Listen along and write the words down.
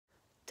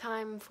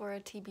Time for a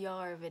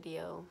TBR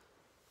video.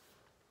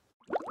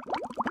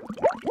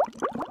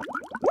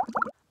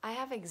 I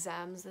have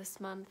exams this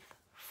month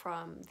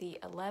from the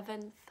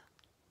 11th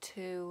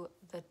to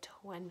the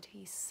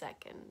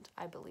 22nd,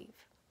 I believe.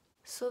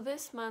 So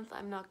this month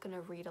I'm not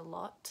gonna read a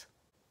lot.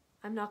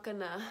 I'm not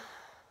gonna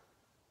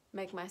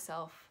make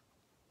myself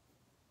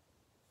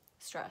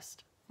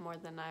stressed more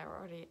than I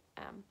already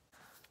am.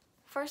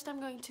 First,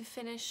 I'm going to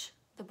finish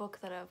the book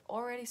that I've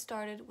already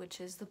started,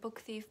 which is The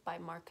Book Thief by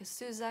Markus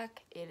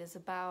Zusak. It is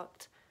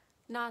about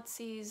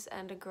Nazis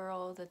and a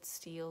girl that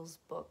steals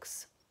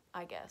books,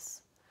 I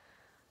guess.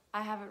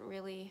 I haven't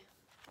really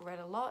read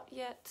a lot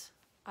yet.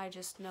 I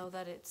just know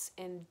that it's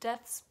in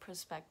Death's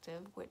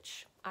perspective,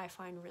 which I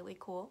find really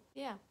cool.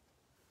 Yeah,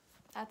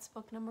 that's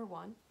book number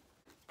 1.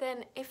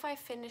 Then if I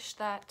finish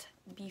that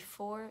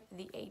before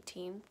the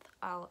 18th,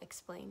 I'll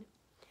explain.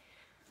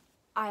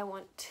 I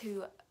want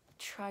to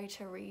try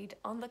to read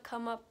On the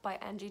Come Up by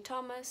Angie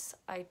Thomas.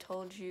 I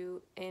told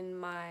you in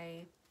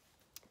my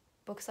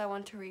books I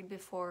want to read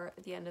before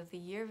the end of the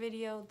year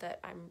video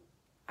that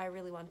I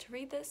really want to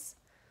read this,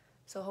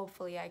 so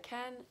hopefully I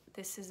can.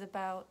 This is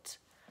about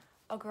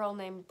a girl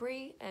named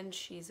Brie and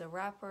she's a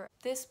rapper.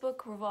 This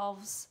book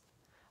revolves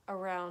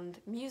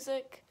around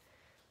music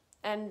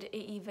and it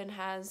even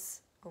has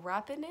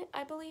rap in it,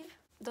 I believe.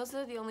 Those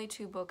are the only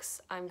 2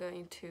 books I'm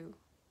going to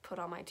put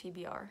on my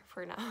TBR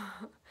for now.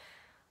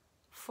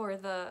 For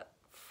the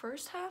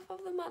first half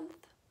of the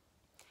month.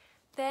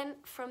 Then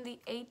from the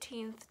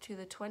 18th to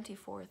the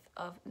 24th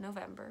of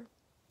November,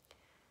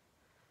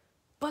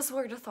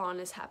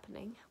 Buzzwordathon is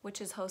happening, which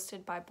is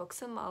hosted by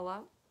Books and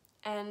Lala.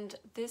 And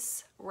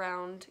this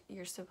round,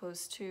 you're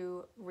supposed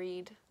to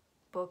read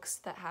books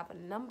that have a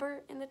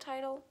number in the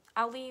title.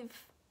 I'll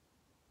leave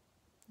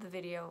the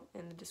video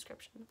in the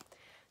description.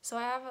 So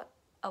I have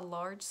a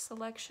large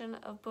selection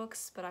of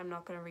books, but I'm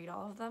not going to read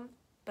all of them,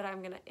 but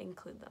I'm going to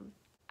include them.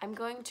 I'm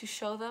going to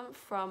show them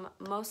from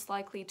most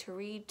likely to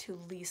read to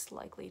least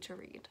likely to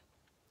read.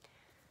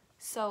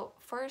 So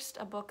first,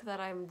 a book that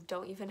I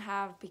don't even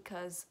have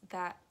because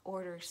that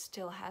order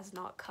still has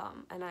not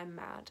come and I'm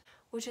mad,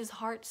 which is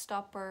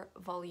Heartstopper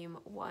Volume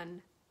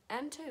 1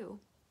 and 2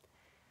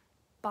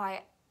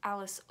 by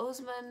Alice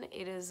Oseman.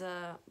 It is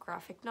a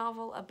graphic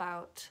novel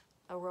about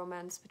a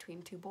romance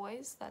between 2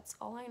 boys. That's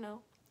all I know,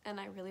 and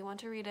I really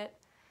want to read it.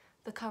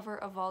 The cover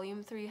of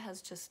Volume 3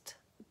 has just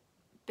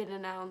been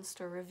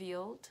announced or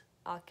revealed.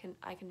 I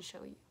can show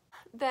you.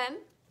 Then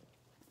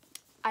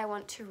I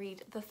want to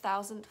read The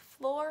 1000th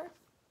Floor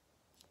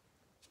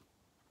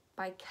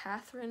by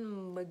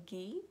Catherine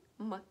McGee.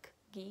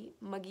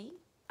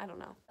 I don't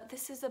know.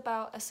 This is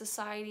about a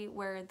society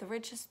where the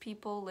richest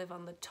people live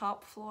on the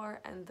top floor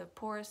and the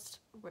poorest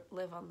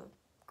live on the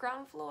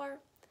ground floor,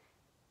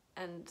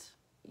 and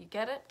you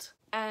get it.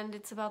 And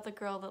it's about the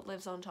girl that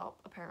lives on top,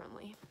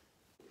 apparently.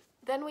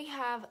 Then we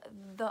have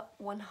The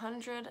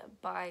 100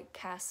 by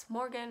Cass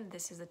Morgan.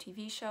 This is a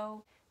TV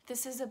show.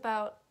 This is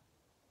about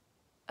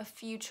a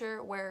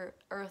future where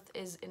Earth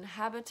is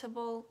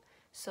inhabitable,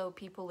 so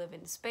people live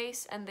in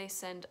space, and they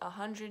send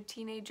 100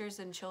 teenagers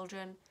and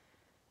children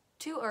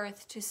to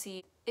Earth to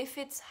see if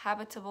it's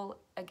habitable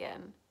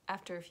again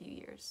after a few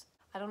years.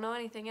 I don't know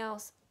anything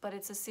else, but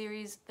it's a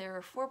series. There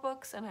are 4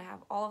 books and I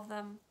have all of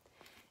them.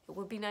 It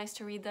would be nice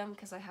to read them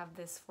because I have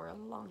this for a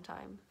long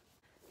time.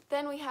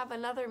 Then we have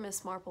another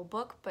Miss Marple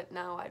book, but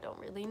now I don't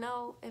really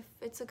know if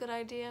it's a good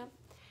idea,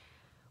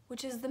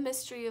 which is The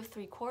Mystery of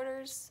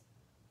 3/4.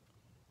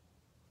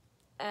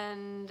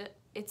 And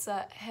it's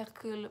a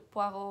Hercule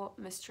Poirot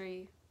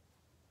mystery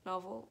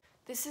novel.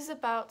 This is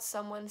about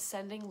someone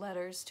sending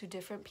letters to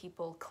different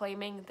people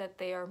claiming that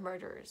they are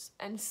murderers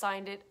and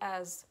signed it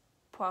as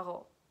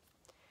Poirot.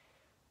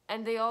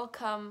 And they all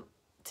come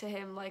to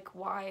him like,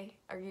 why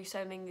are you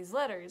sending these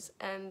letters?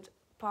 And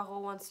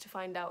Poirot wants to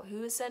find out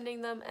who is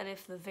sending them and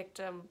if the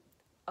victim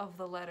of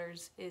the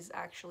letters is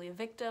actually a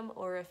victim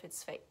or if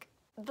it's fake.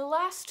 The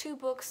last 2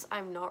 books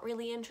I'm not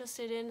really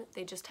interested in.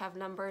 They just have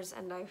numbers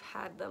and I've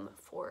had them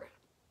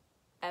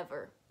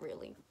forever,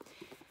 really.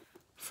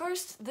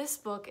 First, this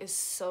book is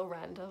so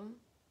random.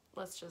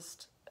 Let's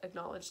just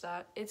acknowledge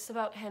that. It's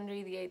about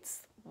Henry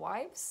VIII's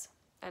wives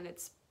and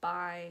it's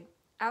by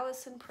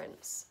Alison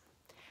Prince.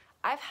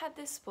 I've had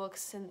this book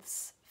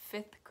since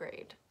 5th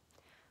grade.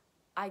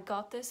 I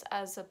got this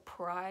as a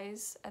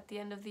prize at the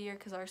end of the year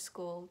because our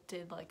school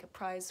did like a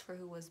prize for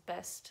who was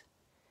best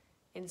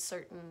in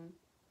certain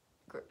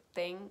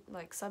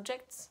like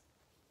subjects.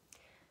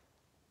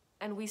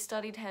 And we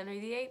studied Henry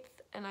VIII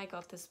and I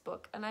got this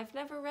book and I've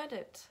never read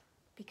it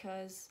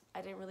because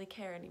I didn't really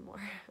care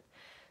anymore.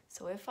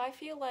 So if I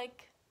feel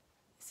like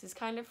this is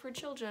kind of for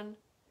children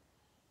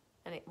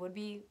and it would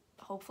be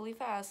hopefully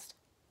fast,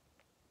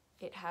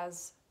 it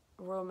has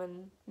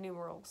Roman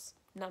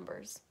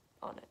numbers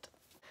on it.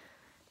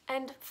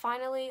 And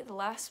finally, the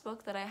last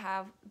book that I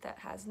have that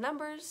has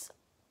numbers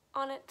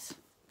on it,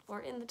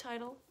 or in the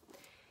title,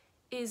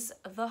 is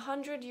The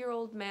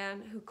 100-Year-Old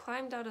Man Who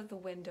Climbed Out of the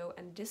Window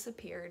and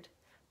Disappeared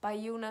by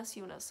Jonas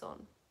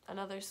Jonasson.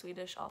 another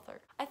Swedish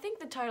author. I think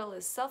the title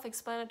is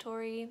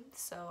self-explanatory,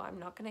 so I'm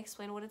not going to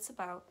explain what it's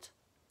about.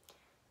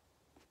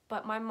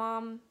 But my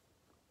mom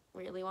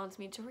really wants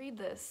me to read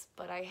this,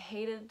 but I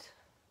hated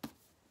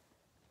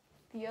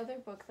the other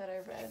book that I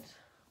read,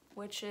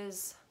 which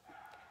is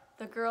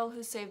The Girl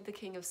Who Saved the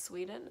King of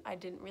Sweden. I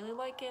didn't really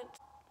like it.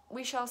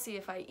 We shall see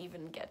if I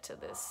even get to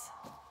this.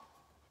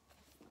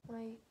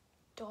 My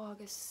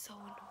dog is so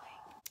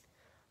annoying.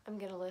 I'm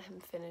gonna let him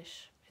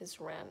finish his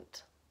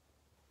rant.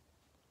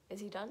 Is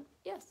he done?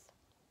 Yes.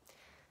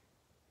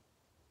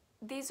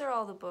 These are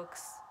all the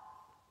books.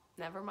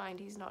 Never mind,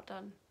 he's not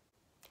done.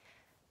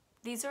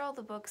 These are all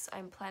the books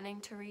I'm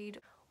planning to read,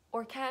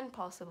 or can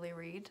possibly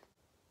read.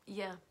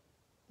 Yeah,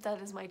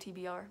 that is my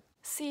TBR.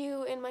 See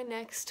you in my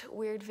next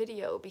weird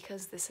video,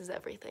 because this is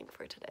everything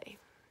for today.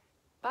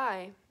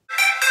 Bye.